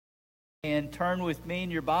And turn with me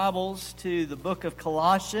in your Bibles to the book of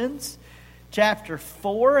Colossians, chapter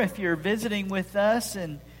 4. If you're visiting with us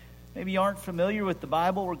and maybe you aren't familiar with the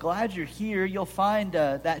Bible, we're glad you're here. You'll find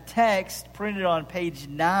that text printed on page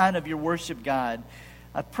 9 of your worship guide.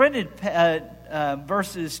 I printed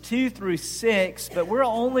verses 2 through 6, but we're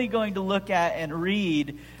only going to look at and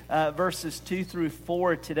read verses 2 through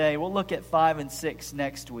 4 today. We'll look at 5 and 6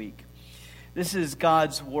 next week. This is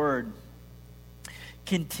God's Word.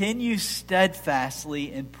 Continue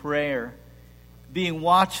steadfastly in prayer, being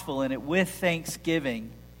watchful in it with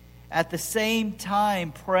thanksgiving. At the same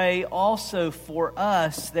time, pray also for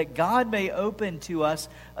us, that God may open to us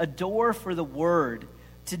a door for the word,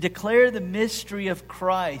 to declare the mystery of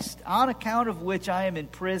Christ, on account of which I am in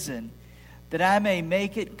prison, that I may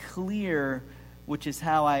make it clear which is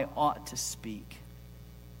how I ought to speak.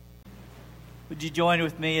 Would you join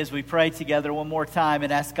with me as we pray together one more time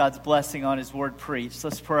and ask God's blessing on His word preached?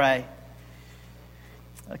 Let's pray.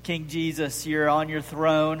 King Jesus, you're on your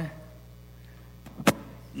throne.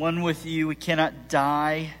 One with you, we cannot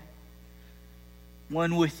die.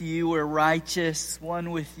 One with you, we're righteous.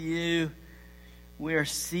 One with you, we are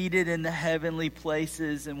seated in the heavenly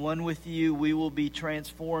places. And one with you, we will be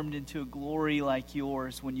transformed into a glory like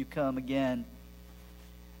yours when you come again.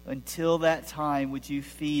 Until that time, would you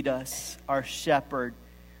feed us, our shepherd,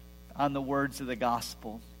 on the words of the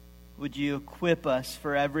gospel? Would you equip us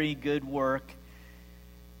for every good work?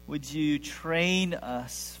 Would you train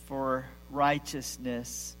us for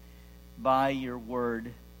righteousness by your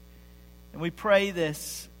word? And we pray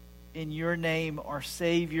this in your name, our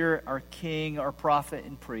Savior, our King, our prophet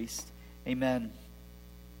and priest. Amen.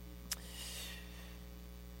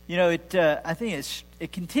 You know, I think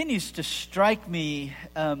it continues to strike me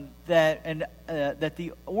that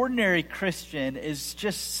the ordinary Christian is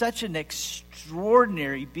just such an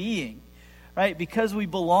extraordinary being, right? Because we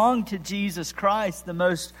belong to Jesus Christ, the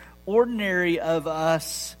most ordinary of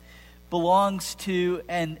us belongs to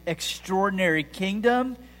an extraordinary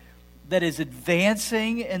kingdom that is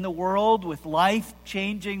advancing in the world with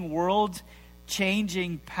life-changing,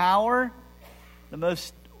 world-changing power. The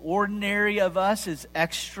most ordinary of us is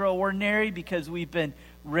extraordinary because we've been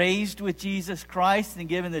raised with Jesus Christ and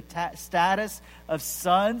given the status of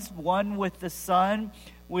sons, one with the Son.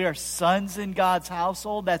 We are sons in God's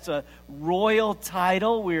household. That's a royal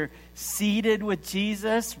title. We're seated with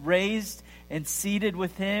Jesus, raised and seated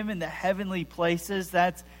with Him in the heavenly places.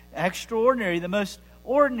 That's extraordinary. The most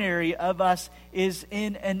ordinary of us is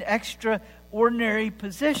in an extraordinary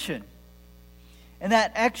position. And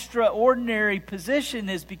that extraordinary position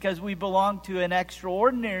is because we belong to an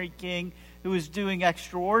extraordinary King who is doing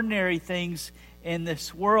extraordinary things in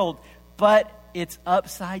this world. But it's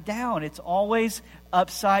upside down. It's always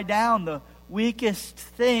upside down. The weakest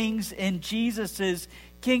things in Jesus'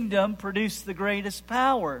 kingdom produce the greatest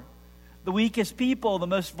power. The weakest people, the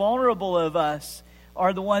most vulnerable of us,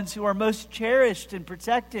 are the ones who are most cherished and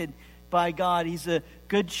protected by God. He's a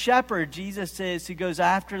good shepherd, Jesus says, who goes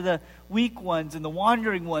after the weak ones and the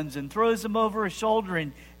wandering ones and throws them over his shoulder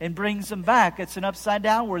and brings them back. It's an upside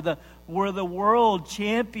down where the world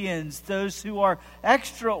champions those who are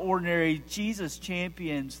extraordinary. Jesus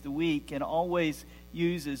champions the weak and always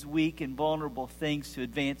uses weak and vulnerable things to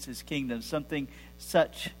advance His kingdom. Something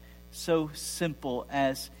so simple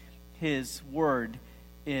as His word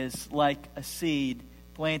is like a seed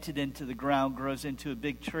planted into the ground, grows into a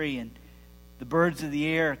big tree, and the birds of the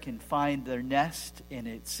air can find their nest in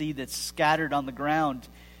it. Seed that's scattered on the ground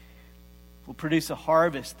will produce a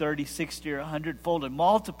harvest 30, 60, or 100-fold. It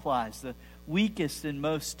multiplies the weakest and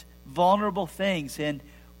most vulnerable things. And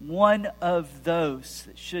one of those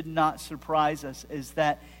that should not surprise us is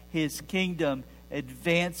that His kingdom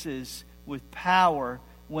advances with power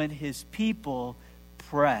when His people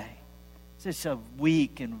pray. It's just a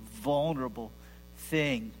weak and vulnerable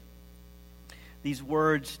thing. These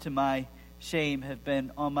words, to my shame, have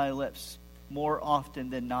been on my lips more often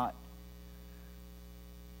than not.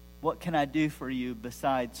 What can I do for you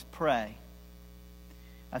besides pray?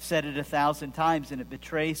 I've said it 1,000 times and it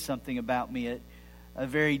betrays something about me. A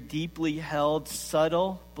very deeply held,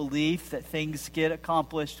 subtle belief that things get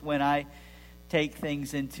accomplished when I take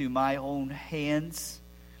things into my own hands.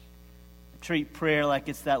 I treat prayer like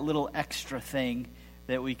it's that little extra thing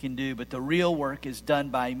that we can do, but the real work is done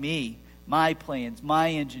by me. My plans, my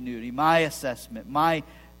ingenuity, my assessment, my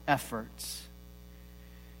efforts.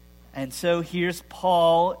 And so here's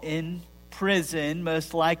Paul in prison,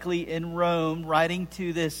 most likely in Rome, writing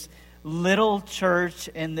to this little church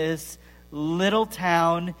in this little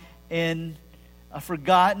town in a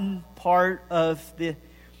forgotten part of the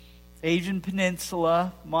Asian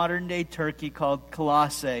peninsula, modern-day Turkey, called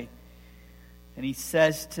Colossae. And he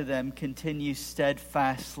says to them, continue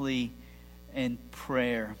steadfastly in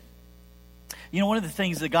prayer. You know, one of the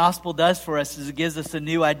things the gospel does for us is it gives us a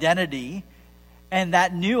new identity. And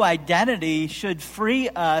that new identity should free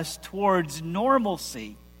us towards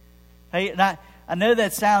normalcy. Hey, and I know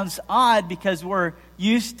that sounds odd because we're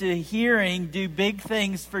used to hearing do big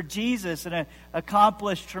things for Jesus and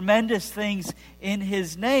accomplish tremendous things in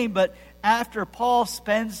his name. But after Paul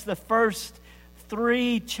spends the first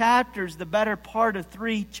 3 chapters, the better part of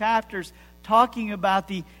 3 chapters, talking about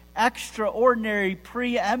the extraordinary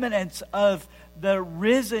preeminence of the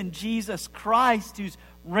risen Jesus Christ who's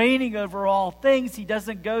reigning over all things, he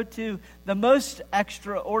doesn't go to the most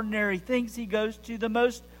extraordinary things. He goes to the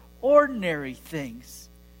most ordinary things.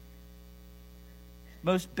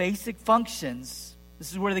 Most basic functions.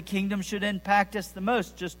 This is where the kingdom should impact us the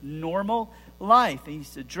most. Just normal life.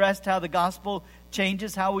 He's addressed how the gospel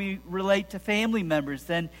changes how we relate to family members.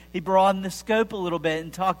 Then he broadened the scope a little bit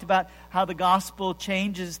and talked about how the gospel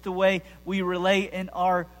changes the way we relate in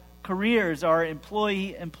our careers, our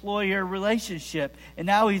employee-employer relationship. And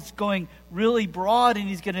now he's going really broad, and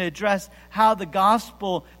he's going to address how the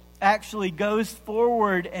gospel actually goes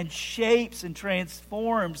forward and shapes and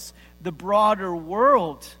transforms the broader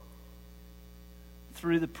world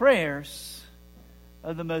through the prayers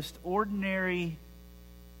of the most ordinary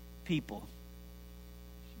people.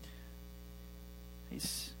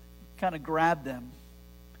 He's kind of grabbed them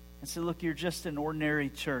and said, look, you're just an ordinary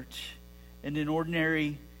church in an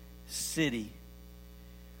ordinary city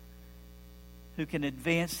who can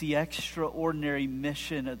advance the extraordinary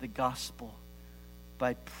mission of the gospel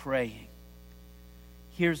by praying.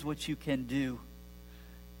 Here's what you can do.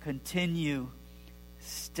 Continue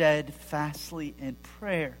steadfastly in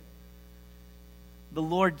prayer. The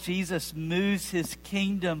Lord Jesus moves his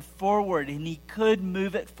kingdom forward, and he could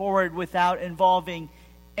move it forward without involving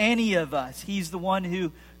any of us. He's the one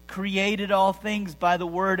who created all things by the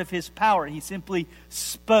word of his power. He simply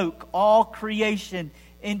spoke all creation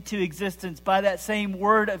into existence by that same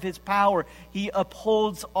word of his power. He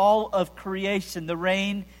upholds all of creation, the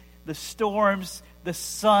rain, the storms, the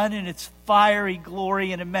sun in its fiery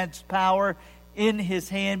glory and immense power in his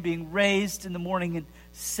hand, being raised in the morning and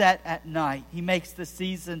set at night. He makes the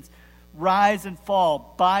seasons rise and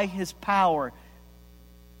fall by his power.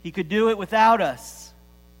 He could do it without us.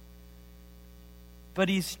 But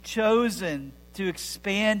he's chosen to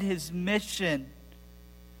expand his mission,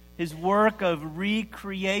 his work of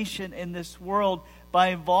recreation in this world, by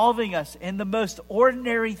involving us in the most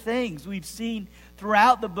ordinary things. We've seen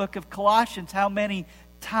throughout the book of Colossians how many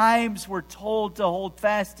times we're told to hold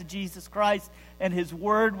fast to Jesus Christ and his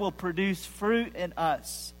word will produce fruit in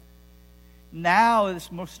us. Now,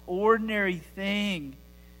 this most ordinary thing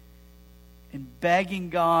in begging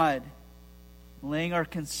God, laying our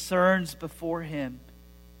concerns before him,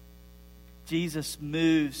 Jesus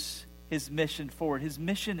moves his mission forward. His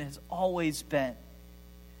mission has always been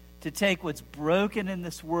to take what's broken in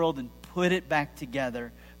this world and put it back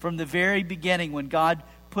together. From the very beginning, when God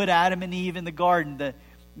put Adam and Eve in the garden,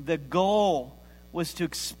 the goal was to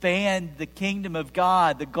expand the kingdom of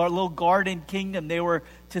God, the little garden kingdom. They were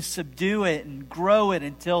to subdue it and grow it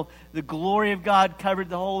until the glory of God covered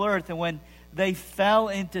the whole earth. And when they fell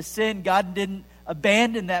into sin, God didn't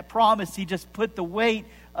abandon that promise. He just put the weight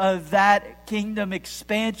of that kingdom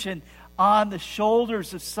expansion on the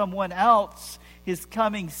shoulders of someone else, his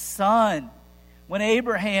coming son. When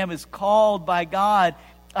Abraham is called by God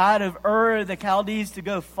out of Ur the Chaldees to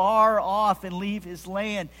go far off and leave his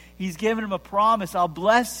land, he's given him a promise: I'll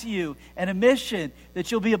bless you, and a mission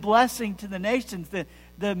that you'll be a blessing to the nations.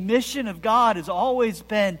 The mission of God has always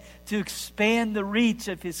been to expand the reach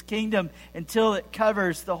of his kingdom until it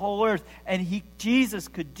covers the whole earth. And Jesus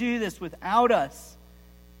could do this without us.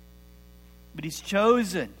 But he's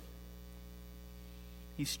chosen.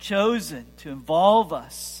 He's chosen to involve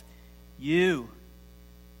us, you,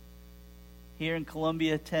 here in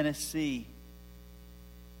Columbia, Tennessee,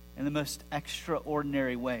 in the most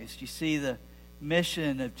extraordinary ways. You see, the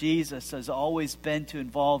mission of Jesus has always been to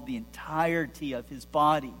involve the entirety of his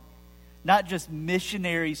body. Not just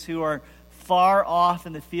missionaries who are far off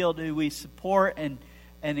in the field who we support and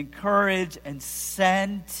encourage and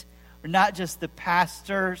send, or not just the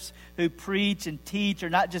pastors who preach and teach, or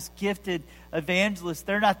not just gifted evangelists.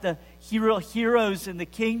 They're not the heroes in the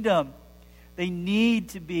kingdom. They need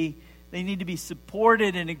to be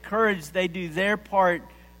supported and encouraged. They do their part.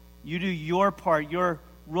 You do your part. Your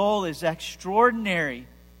role is extraordinary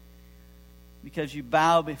because you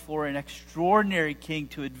bow before an extraordinary king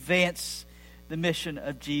to advance the mission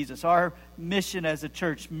of Jesus. Our mission as a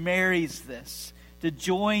church marries this, to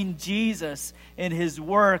join Jesus in his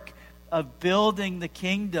work of building the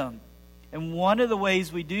kingdom. And one of the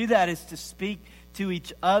ways we do that is to speak to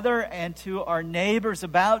each other and to our neighbors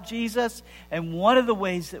about Jesus. And one of the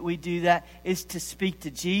ways that we do that is to speak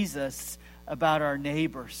to Jesus about our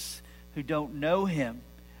neighbors who don't know him,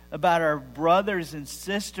 about our brothers and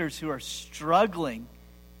sisters who are struggling.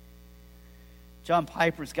 John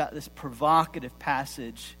Piper's got this provocative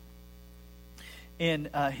passage in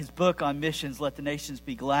his book on missions, Let the Nations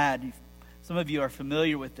Be Glad. Some of you are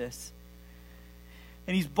familiar with this.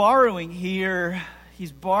 And he's borrowing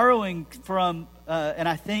from, and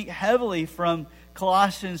I think heavily from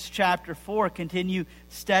Colossians chapter 4, continue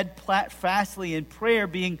steadfastly in prayer,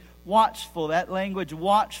 being watchful. That language,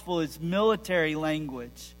 watchful, is military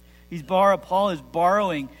language. Paul is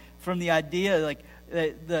borrowing from the idea like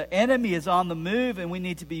the enemy is on the move and we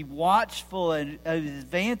need to be watchful of his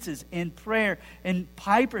advances in prayer. And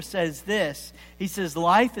Piper says this. He says,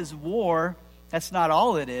 life is war. That's not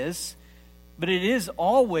all it is, but it is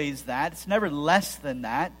always that. It's never less than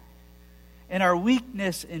that. And our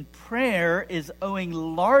weakness in prayer is owing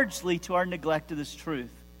largely to our neglect of this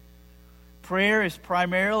truth. Prayer is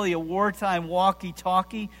primarily a wartime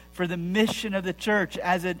walkie-talkie for the mission of the church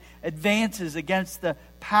as it advances against the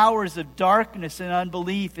powers of darkness and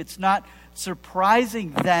unbelief. It's not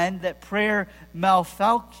surprising then that prayer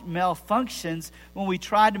malfunctions when we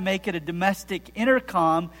try to make it a domestic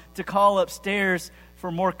intercom to call upstairs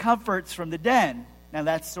for more comforts from the den. Now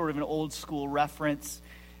that's sort of an old school reference.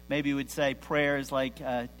 Maybe we'd say prayer is like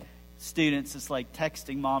students, it's like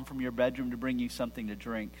texting mom from your bedroom to bring you something to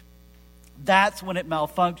drink. That's when it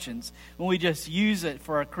malfunctions, when we just use it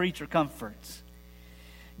for our creature comforts.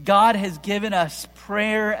 God has given us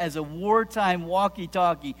prayer as a wartime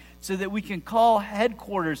walkie-talkie so that we can call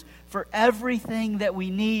headquarters for everything that we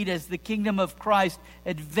need as the kingdom of Christ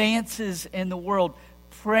advances in the world.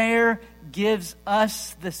 Prayer gives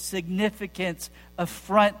us the significance of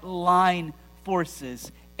front-line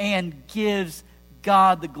forces and gives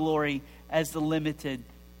God the glory as the limited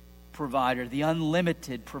provider, the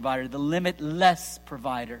unlimited provider, the limitless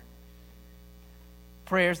provider.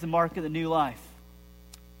 Prayer is the mark of the new life.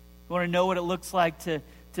 You want to know what it looks like to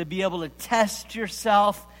be able to test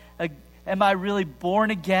yourself? Am I really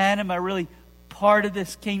born again? Am I really part of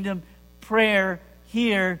this kingdom? Prayer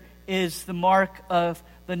here is the mark of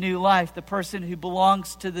the new life. The person who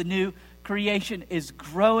belongs to the new creation is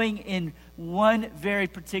growing in one very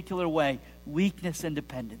particular way: weakness and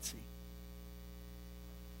dependency.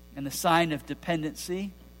 And the sign of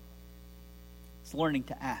dependency is learning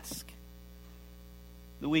to ask.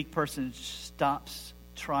 The weak person stops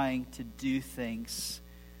trying to do things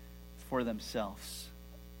for themselves.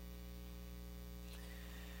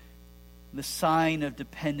 The sign of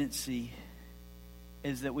dependency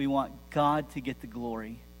is that we want God to get the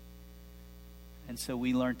glory. And so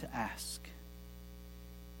we learn to ask.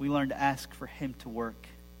 We learn to ask for Him to work.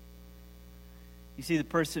 You see, the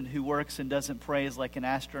person who works and doesn't pray is like an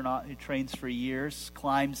astronaut who trains for years,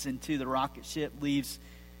 climbs into the rocket ship, leaves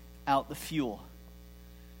out the fuel.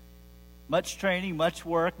 Much training, much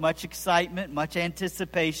work, much excitement, much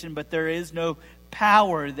anticipation, but there is no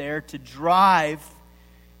power there to drive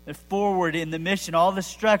forward in the mission. All the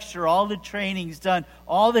structure, all the training's done,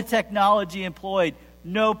 all the technology employed,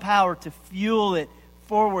 no power to fuel it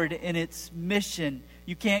forward in its mission.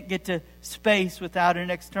 You can't get to space without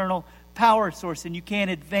an external power source, and you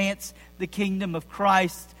can't advance the kingdom of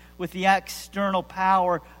Christ with the external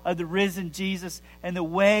power of the risen Jesus. And the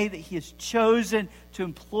way that He has chosen to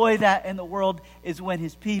employ that in the world is when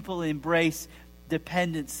His people embrace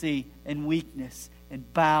dependency and weakness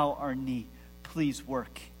and bow our knee. Please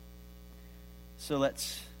work. So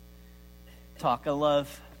let's talk. I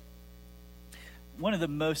love one of the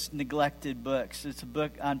most neglected books. It's a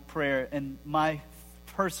book on prayer, and my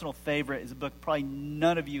personal favorite is a book probably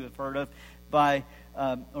none of you have heard of by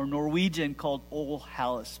or Norwegian called Ole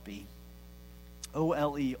Hallesby.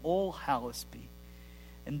 O-L-E, Ole Hallesby.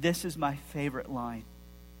 And this is my favorite line.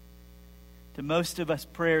 To most of us,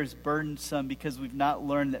 prayer is burdensome because we've not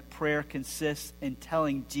learned that prayer consists in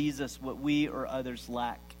telling Jesus what we or others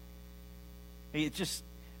lack. It's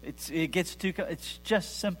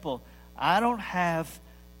just simple. I don't have,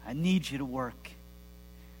 I need you to work.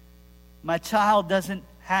 My child doesn't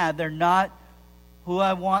have, they're not who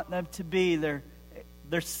I want them to be. They're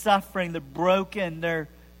suffering, they're broken,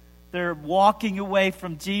 they're walking away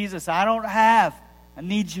from Jesus. I don't have, I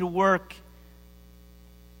need you to work.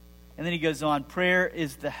 And then he goes on, prayer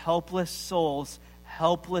is the helpless soul's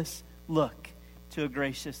helpless look to a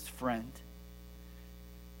gracious friend.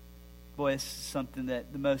 Boy, this is something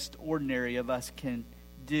that the most ordinary of us can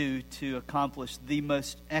do to accomplish the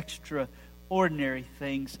most extraordinary ordinary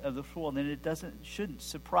things of the world. And it shouldn't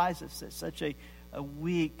surprise us that such a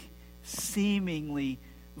weak, seemingly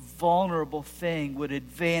vulnerable thing would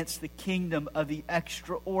advance the kingdom of the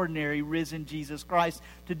extraordinary risen Jesus Christ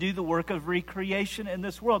to do the work of recreation in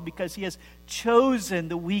this world, because he has chosen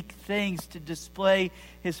the weak things to display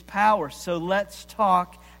his power. So let's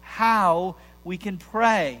talk how we can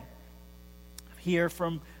pray. Here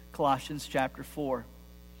from Colossians chapter 4.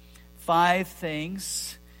 5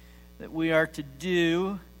 things that we are to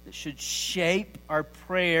do that should shape our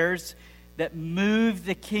prayers, that move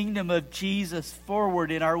the kingdom of Jesus forward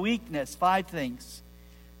in our weakness. 5 things.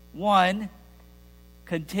 1,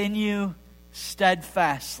 continue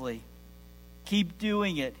steadfastly. Keep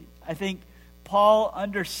doing it. I think Paul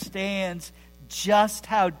understands just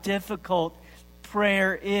how difficult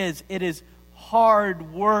prayer is. It is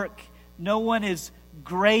hard work. No one is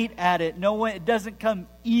great at it. It doesn't come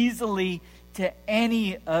easily to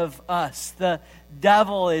any of us. The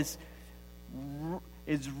devil is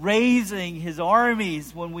raising his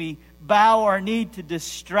armies when we bow our knee to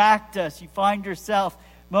distract us. You find yourself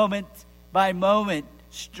moment by moment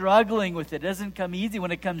struggling with it. It doesn't come easy.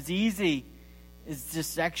 When it comes easy, it's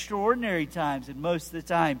just extraordinary times, and most of the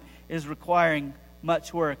time is requiring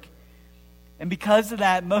much work. And because of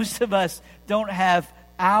that, most of us don't have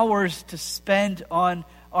hours to spend on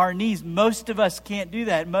our knees. Most of us can't do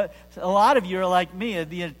that. A lot of you are like me,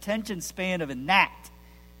 the attention span of a gnat.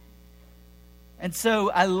 And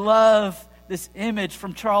so I love this image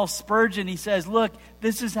from Charles Spurgeon. He says, look,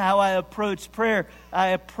 this is how I approach prayer. I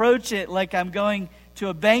approach it like I'm going to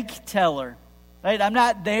a bank teller. Right? I'm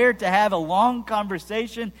not there to have a long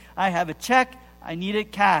conversation. I have a check. I need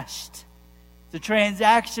it cashed. The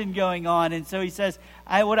transaction going on. And so he says,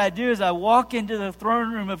 what I do is I walk into the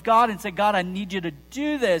throne room of God and say, God, I need you to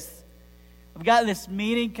do this. I've got this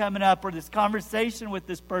meeting coming up or this conversation with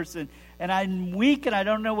this person, and I'm weak and I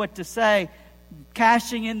don't know what to say.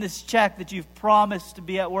 Cashing in this check that you've promised to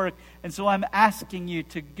be at work, and so I'm asking you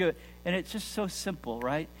to go. And it's just so simple,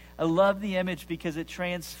 right? I love the image because it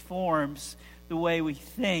transforms the way we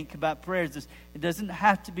think about prayers. It doesn't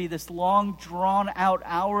have to be this long, drawn-out,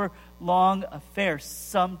 hour-long affair.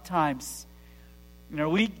 Sometimes, in our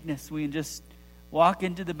weakness, we can just walk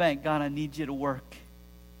into the bank. God, I need you to work.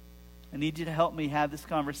 I need you to help me have this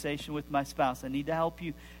conversation with my spouse. I need to help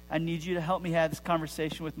you. I need you to help me have this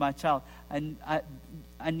conversation with my child. I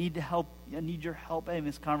need to help. I need your help in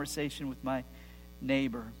this conversation with my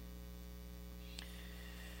neighbor.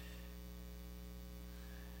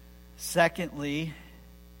 Secondly,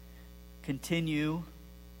 continue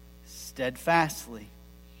steadfastly.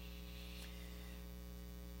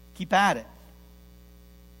 Keep at it.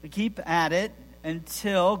 Keep at it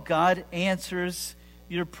until God answers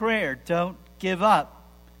your prayer. Don't give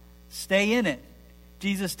up. Stay in it.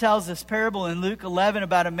 Jesus tells this parable in Luke 11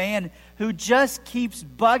 about a man who just keeps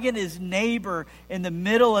bugging his neighbor in the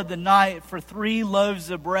middle of the night for 3 loaves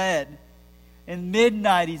of bread. In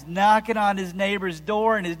midnight, he's knocking on his neighbor's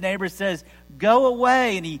door, and his neighbor says, go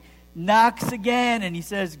away. And he knocks again, and he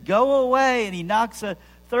says, go away. And he knocks a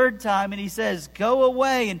 3rd time, and he says, go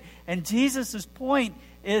away. And Jesus' point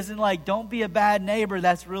isn't like, don't be a bad neighbor.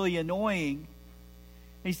 That's really annoying.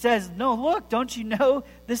 He says, no, look, don't you know?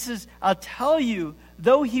 I'll tell you,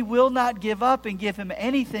 though he will not give up and give him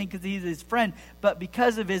anything because he's his friend, but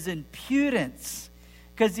because of his impudence,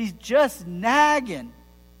 because he's just nagging,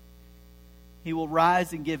 he will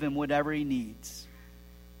rise and give him whatever he needs.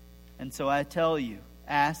 And so I tell you,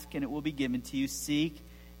 ask and it will be given to you. Seek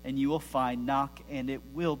and you will find. Knock and it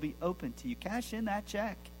will be open to you. Cash in that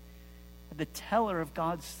check at the teller of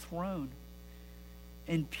God's throne.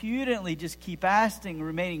 Impudently just keep asking,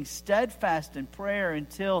 remaining steadfast in prayer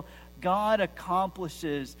until God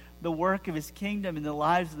accomplishes the work of his kingdom in the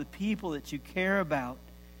lives of the people that you care about.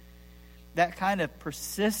 That kind of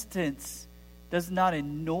persistence does not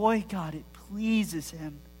annoy God. It pleases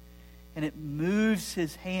him. And it moves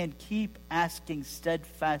his hand. Keep asking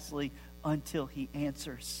steadfastly until he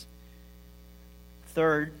answers.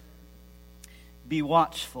 Third, be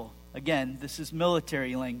watchful. Again, this is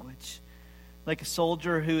military language. Like a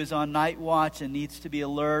soldier who is on night watch and needs to be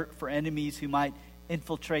alert for enemies who might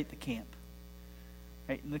infiltrate the camp.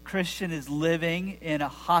 Right? And the Christian is living in a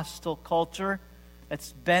hostile culture.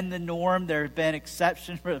 That's been the norm. There have been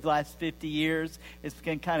exceptions for the last 50 years. It's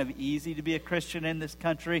been kind of easy to be a Christian in this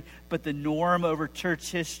country. But the norm over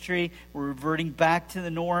church history, we're reverting back to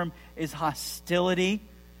the norm, is hostility.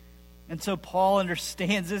 And so Paul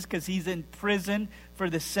understands this because he's in prison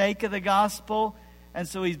for the sake of the gospel. And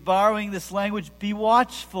so he's borrowing this language. Be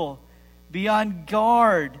watchful. Be on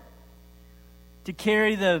guard. to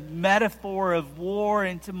carry the metaphor of war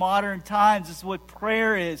into modern times. This is what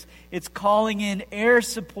prayer is. It's calling in air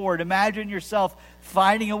support. Imagine yourself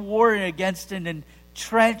fighting a war against an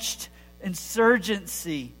entrenched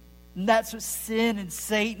insurgency. And that's what sin and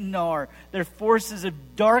Satan are. They're forces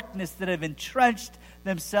of darkness that have entrenched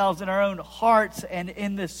themselves in our own hearts and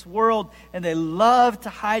in this world. And they love to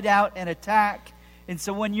hide out and attack. And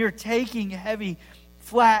so when you're taking heavy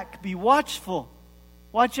flak, be watchful.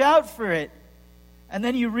 Watch out for it. And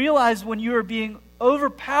then you realize when you are being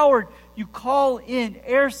overpowered, you call in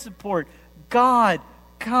air support. God,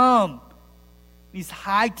 come. These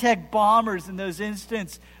high-tech bombers in those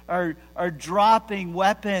instances are dropping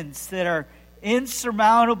weapons that are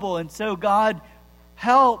insurmountable. And so God,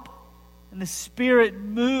 help. And the Spirit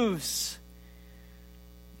moves.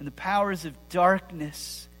 And the powers of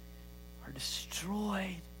darkness are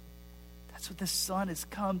destroyed. That's what the Son has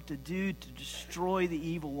come to do, to destroy the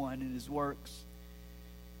evil one and his works.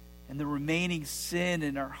 And the remaining sin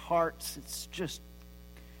in our hearts, it's just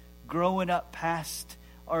growing up past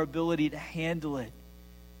our ability to handle it.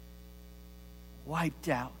 Wiped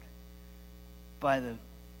out by the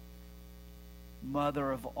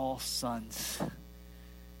mother of all sons,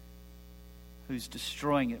 who's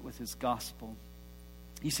destroying it with his gospel.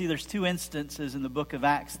 You see, there's two instances in the book of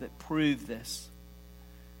Acts that prove this.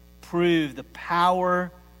 Prove the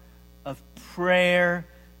power of prayer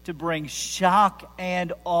to bring shock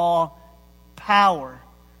and awe, power,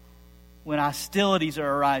 when hostilities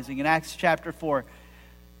are arising. In Acts chapter 4,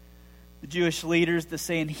 the Jewish leaders, the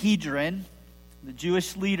Sanhedrin, the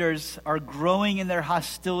Jewish leaders are growing in their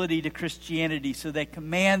hostility to Christianity, so they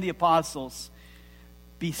command the apostles,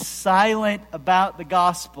 be silent about the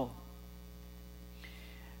gospel.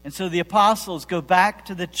 And so the apostles go back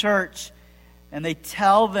to the church and they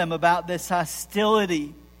tell them about this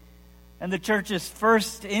hostility. And the church's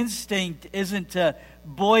first instinct isn't to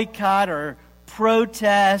boycott or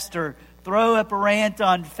protest or throw up a rant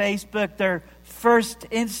on Facebook. Their first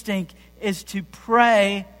instinct is to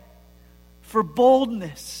pray for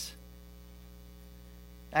boldness.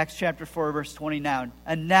 Acts chapter 4, verse 29.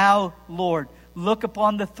 And now, Lord, look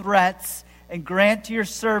upon the threats and grant to your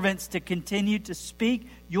servants to continue to speak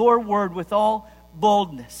your word with all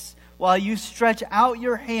boldness, while you stretch out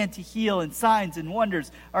your hand to heal, and signs and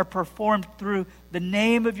wonders are performed through the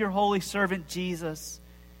name of your holy servant Jesus.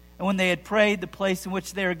 And when they had prayed, the place in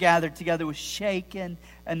which they were gathered together was shaken,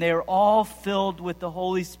 and they were all filled with the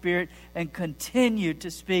Holy Spirit and continued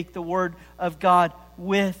to speak the word of God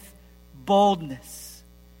with boldness.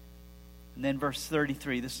 And then verse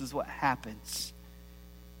 33, this is what happens.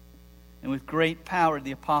 And with great power,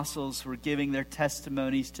 the apostles were giving their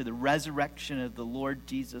testimonies to the resurrection of the Lord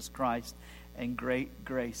Jesus Christ, and great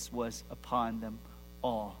grace was upon them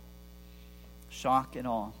all. Shock and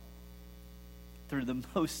awe. Through the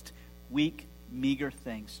most weak, meager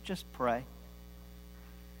things. Just pray.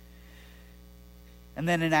 And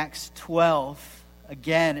then in Acts 12,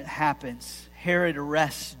 again it happens. Herod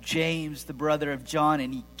arrests James, the brother of John,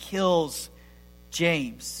 and he kills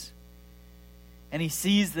James. And he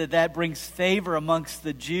sees that that brings favor amongst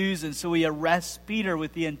the Jews, and so he arrests Peter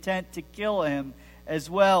with the intent to kill him as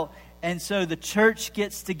well. And so the church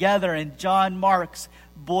gets together in John Mark's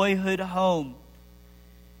boyhood home.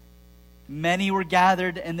 Many were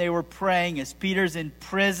gathered and they were praying as Peter's in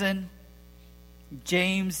prison.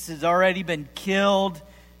 James has already been killed.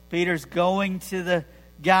 Peter's going to the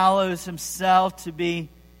gallows himself to be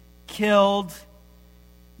killed.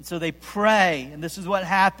 And so they pray, and this is what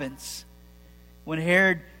happens. When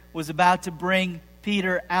Herod was about to bring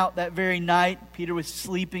Peter out that very night, Peter was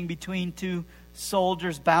sleeping between two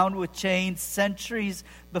soldiers bound with chains. Sentries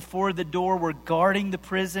before the door were guarding the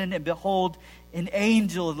prison, and behold, an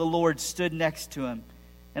angel of the Lord stood next to him.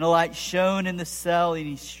 And a light shone in the cell, and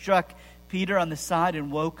he struck Peter on the side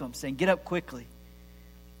and woke him, saying, "Get up quickly."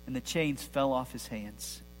 And the chains fell off his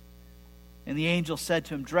hands. And the angel said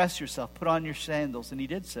to him, "Dress yourself, put on your sandals." And he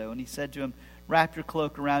did so. And he said to him, "Wrap your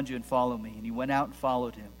cloak around you and follow me." And he went out and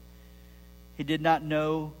followed him. He did not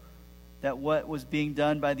know that what was being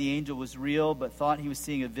done by the angel was real, but thought he was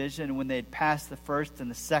seeing a vision. And when they had passed the first and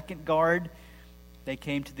the second guard, they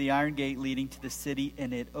came to the iron gate leading to the city,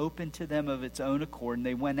 and it opened to them of its own accord. And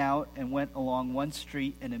they went out and went along one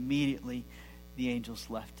street, and immediately the angels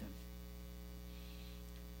left him.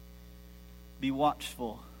 Be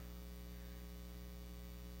watchful.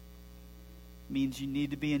 Means you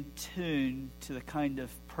need to be in tune to the kind of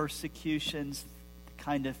persecutions, the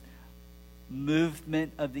kind of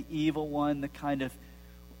movement of the evil one, the kind of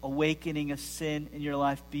awakening of sin in your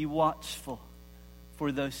life. Be watchful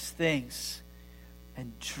for those things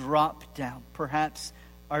and drop down. Perhaps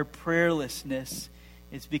our prayerlessness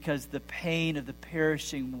is because the pain of the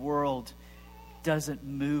perishing world doesn't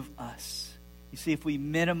move us. You see, if we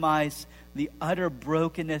minimize the utter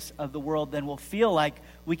brokenness of the world, then we'll feel like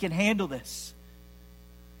we can handle this.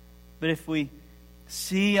 But if we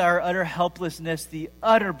see our utter helplessness, the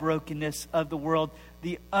utter brokenness of the world,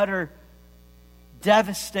 the utter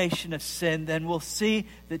devastation of sin, then we'll see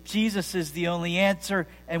that Jesus is the only answer,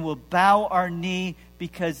 and we'll bow our knee,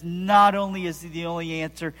 because not only is He the only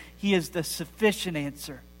answer, He is the sufficient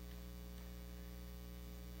answer.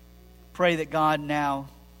 Pray that God now,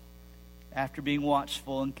 after being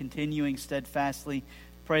watchful and continuing steadfastly,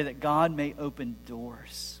 pray that God may open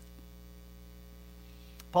doors.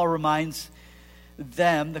 Paul reminds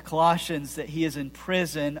them, the Colossians, that he is in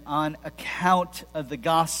prison on account of the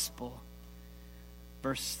gospel.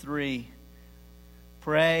 Verse 3,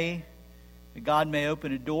 pray that God may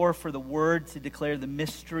open a door for the word to declare the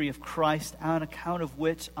mystery of Christ, on account of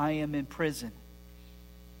which I am in prison.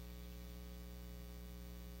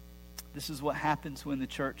 This is what happens when the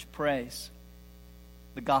church prays.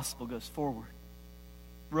 The gospel goes forward.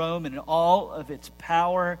 Rome, in all of its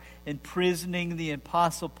power, imprisoning the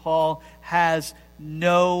Apostle Paul, has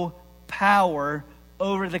no power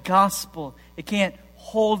over the gospel. It can't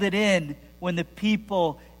hold it in when the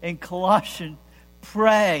people in Colossians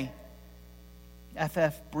pray.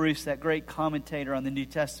 F.F. Bruce, that great commentator on the New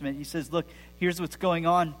Testament, he says, look, here's what's going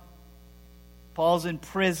on. Paul's in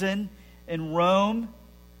prison in Rome,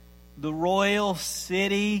 the royal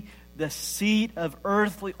city, the seat of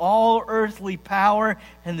all earthly power,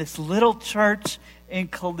 and this little church in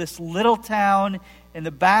this little town in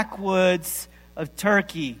the backwoods of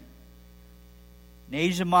Turkey, in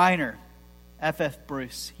Asia Minor. F.F.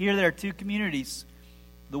 Bruce. Here there are two communities,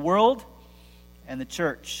 the world and the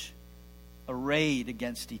church, arrayed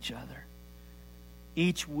against each other,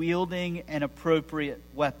 each wielding an appropriate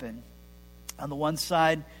weapon. On the one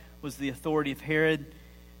side was the authority of Herod,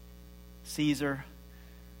 Caesar,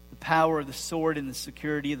 the power of the sword and the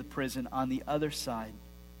security of the prison. On the other side,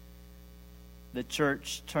 the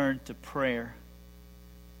church turned to prayer,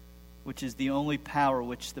 which is the only power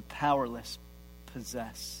which the powerless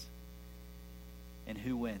possess. And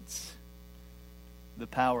who wins? The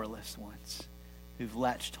powerless ones who've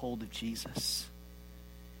latched hold of Jesus.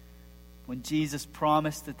 When Jesus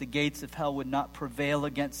promised that the gates of hell would not prevail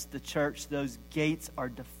against the church, those gates are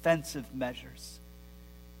defensive measures.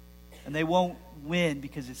 And they won't win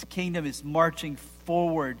because His kingdom is marching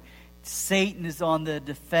forward. Satan is on the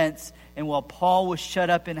defense. And while Paul was shut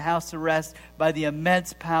up in house arrest by the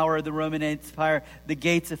immense power of the Roman Empire, the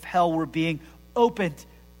gates of hell were being opened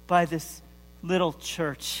by this little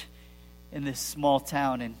church in this small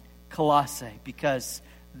town in Colossae, because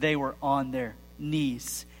they were on their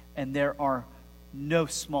knees. And there are no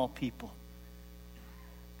small people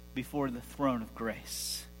before the throne of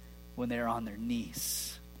grace when they are on their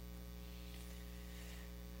knees.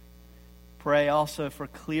 Pray also for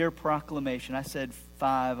clear proclamation. I said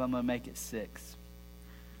 5, I'm going to make it 6.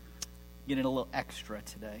 Getting a little extra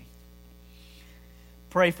today.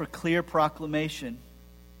 Pray for clear proclamation.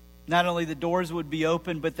 Not only the doors would be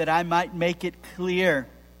open, but that I might make it clear.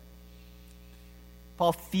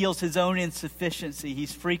 Paul feels his own insufficiency. He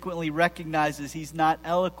frequently recognizes he's not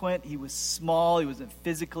eloquent. He was small. He wasn't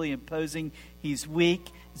physically imposing. He's weak.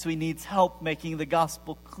 So he needs help making the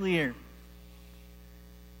gospel clear.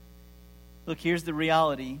 Look, here's the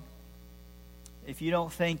reality. If you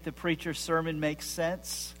don't think the preacher's sermon makes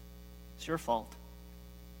sense, it's your fault.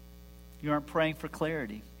 You aren't praying for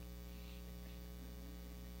clarity.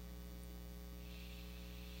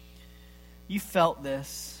 You felt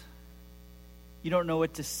this. You don't know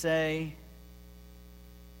what to say.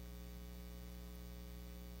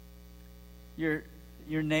 Your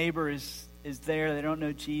neighbor is there. They don't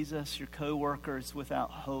know Jesus. Your coworker is without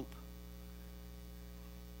hope.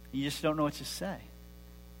 You just don't know what to say.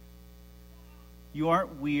 You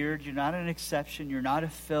aren't weird. You're not an exception. You're not a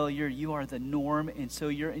failure. You are the norm. And so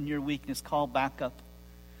you're in your weakness. Call backup.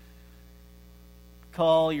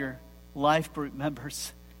 Call your life group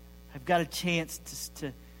members. I've got a chance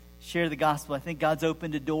to share the gospel. I think God's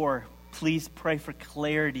opened a door. Please pray for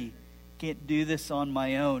clarity. Can't do this on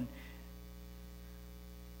my own.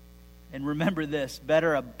 And remember this,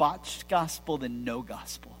 better a botched gospel than no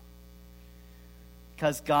gospel.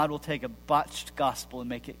 Because God will take a botched gospel and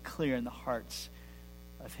make it clear in the hearts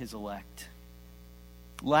of His elect.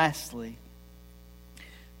 Lastly,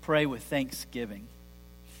 pray with thanksgiving.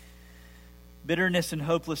 Bitterness and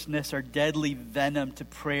hopelessness are deadly venom to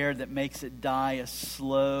prayer that makes it die a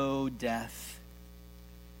slow death.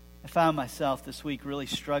 I found myself this week really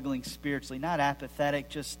struggling spiritually, not apathetic,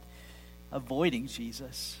 just avoiding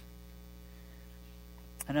Jesus.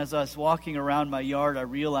 And as I was walking around my yard, I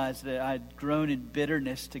realized that I'd grown in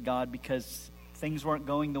bitterness to God because things weren't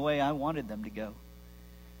going the way I wanted them to go.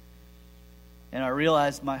 And I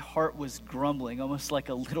realized my heart was grumbling, almost like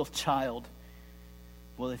a little child.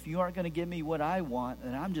 Well, if you aren't going to give me what I want,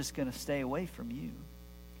 then I'm just going to stay away from you.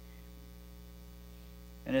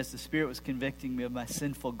 And as the Spirit was convicting me of my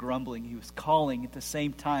sinful grumbling, He was calling at the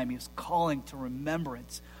same time. He was calling to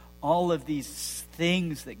remembrance all of these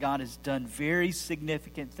things that God has done, very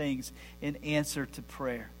significant things in answer to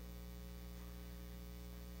prayer.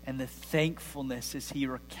 And the thankfulness as He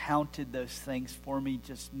recounted those things for me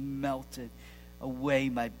just melted away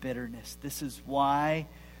my bitterness. This is why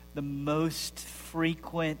the most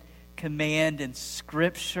frequent command in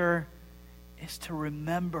Scripture is to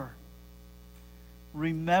remember.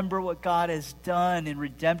 Remember what God has done in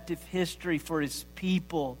redemptive history for His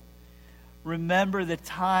people. Remember the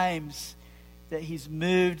times that He's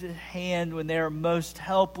moved His hand when they are most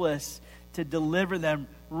helpless to deliver them.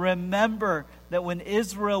 Remember that when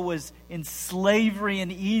Israel was in slavery in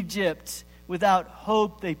Egypt without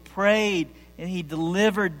hope, they prayed and He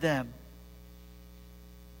delivered them.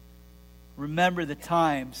 Remember the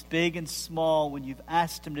times, big and small, when you've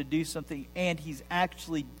asked Him to do something and He's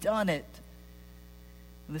actually done it.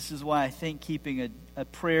 And this is why I think keeping a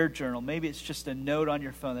prayer journal, maybe it's just a note on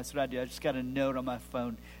your phone. That's what I do. I just got a note on my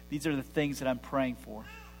phone. These are the things that I'm praying for.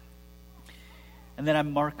 And then I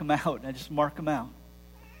mark them out. And I just mark them out.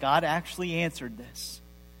 God actually answered this.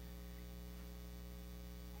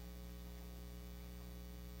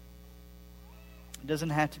 It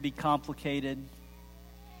doesn't have to be complicated.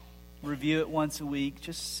 Review it once a week.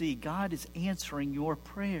 Just see God is answering your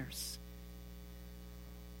prayers.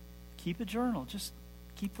 Keep a journal. Just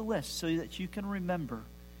keep the list so that you can remember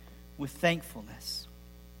with thankfulness.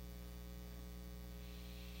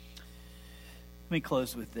 Let me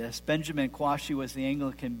close with this. Benjamin Kwashi was the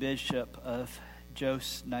Anglican bishop of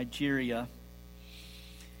Jos, Nigeria.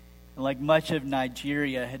 And like much of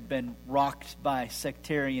Nigeria, had been rocked by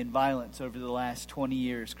sectarian violence over the last 20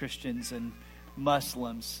 years. Christians and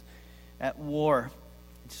Muslims at war.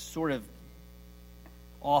 It's sort of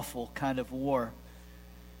awful kind of war.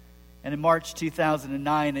 And in March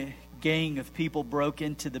 2009, a gang of people broke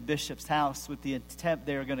into the bishop's house with the intent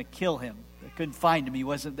they were going to kill him. They couldn't find him. He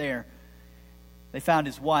wasn't there. They found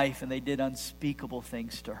his wife, and they did unspeakable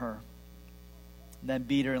things to her. And then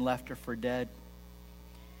beat her and left her for dead.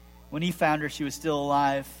 When he found her, she was still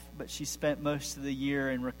alive, but she spent most of the year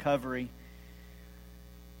in recovery.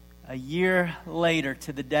 A year later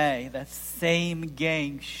to the day, that same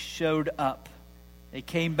gang showed up. They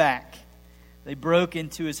came back. They broke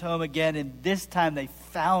into his home again, and this time they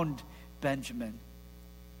found Benjamin.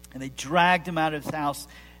 And they dragged him out of his house,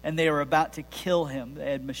 and they were about to kill him.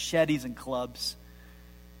 They had machetes and clubs.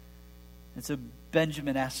 And so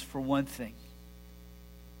Benjamin asked for one thing.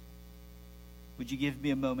 Would you give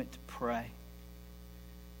me a moment to pray?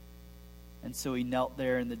 And so he knelt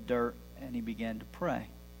there in the dirt, and he began to pray.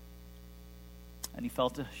 And he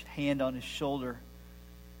felt a hand on his shoulder.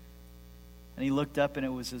 And he looked up, and it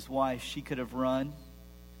was his wife. She could have run.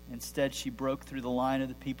 Instead, she broke through the line of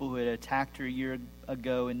the people who had attacked her a year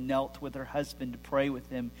ago and knelt with her husband to pray with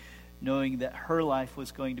him, knowing that her life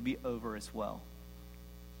was going to be over as well.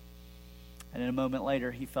 And in a moment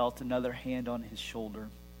later, he felt another hand on his shoulder.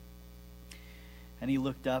 And he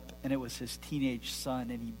looked up, and it was his teenage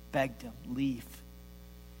son, and he begged him, leave.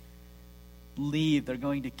 Leave, they're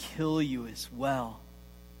going to kill you as well.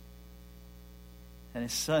 And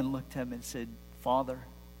his son looked at him and said, Father,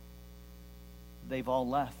 they've all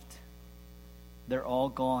left. They're all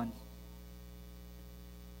gone.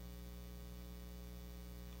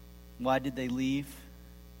 Why did they leave?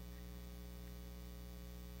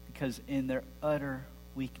 Because in their utter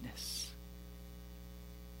weakness,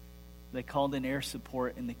 they called in air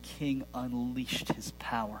support, and the king unleashed his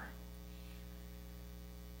power.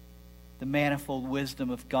 The manifold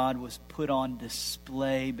wisdom of God was put on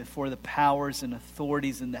display before the powers and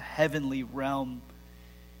authorities in the heavenly realm.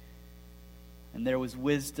 And there was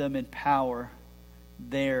wisdom and power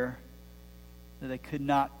there that they could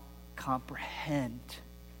not comprehend.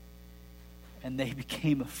 And they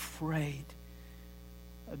became afraid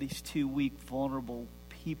of these two weak, vulnerable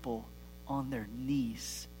people on their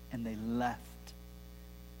knees, and they left.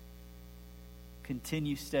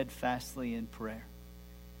 Continue steadfastly in prayer,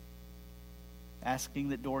 asking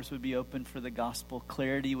that doors would be opened for the gospel,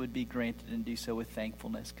 clarity would be granted, and do so with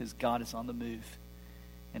thankfulness, because God is on the move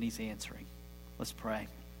and He's answering. Let's pray.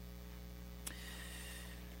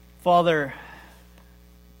 Father,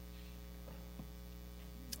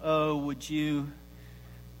 oh, would you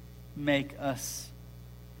make us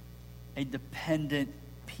a dependent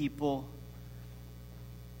people,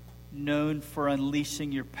 known for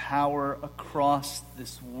unleashing your power across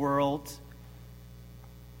this world.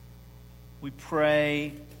 We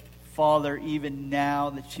pray, Father, even now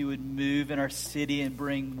that you would move in our city and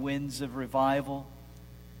bring winds of revival,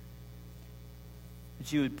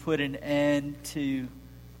 that you would put an end to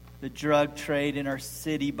the drug trade in our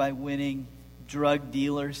city by winning drug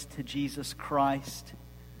dealers to Jesus Christ,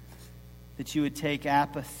 that you would take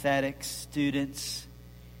apathetic students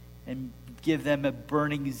and give them a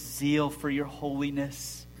burning zeal for your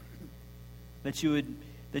holiness, that you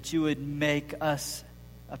would make us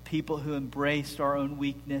a people who embraced our own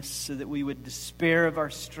weakness so that we would despair of our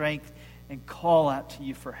strength and call out to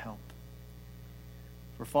you for help.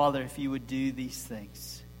 For Father, if you would do these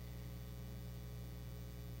things,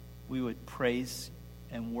 we would praise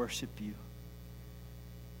and worship you.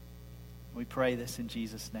 We pray this in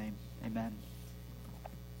Jesus' name. Amen.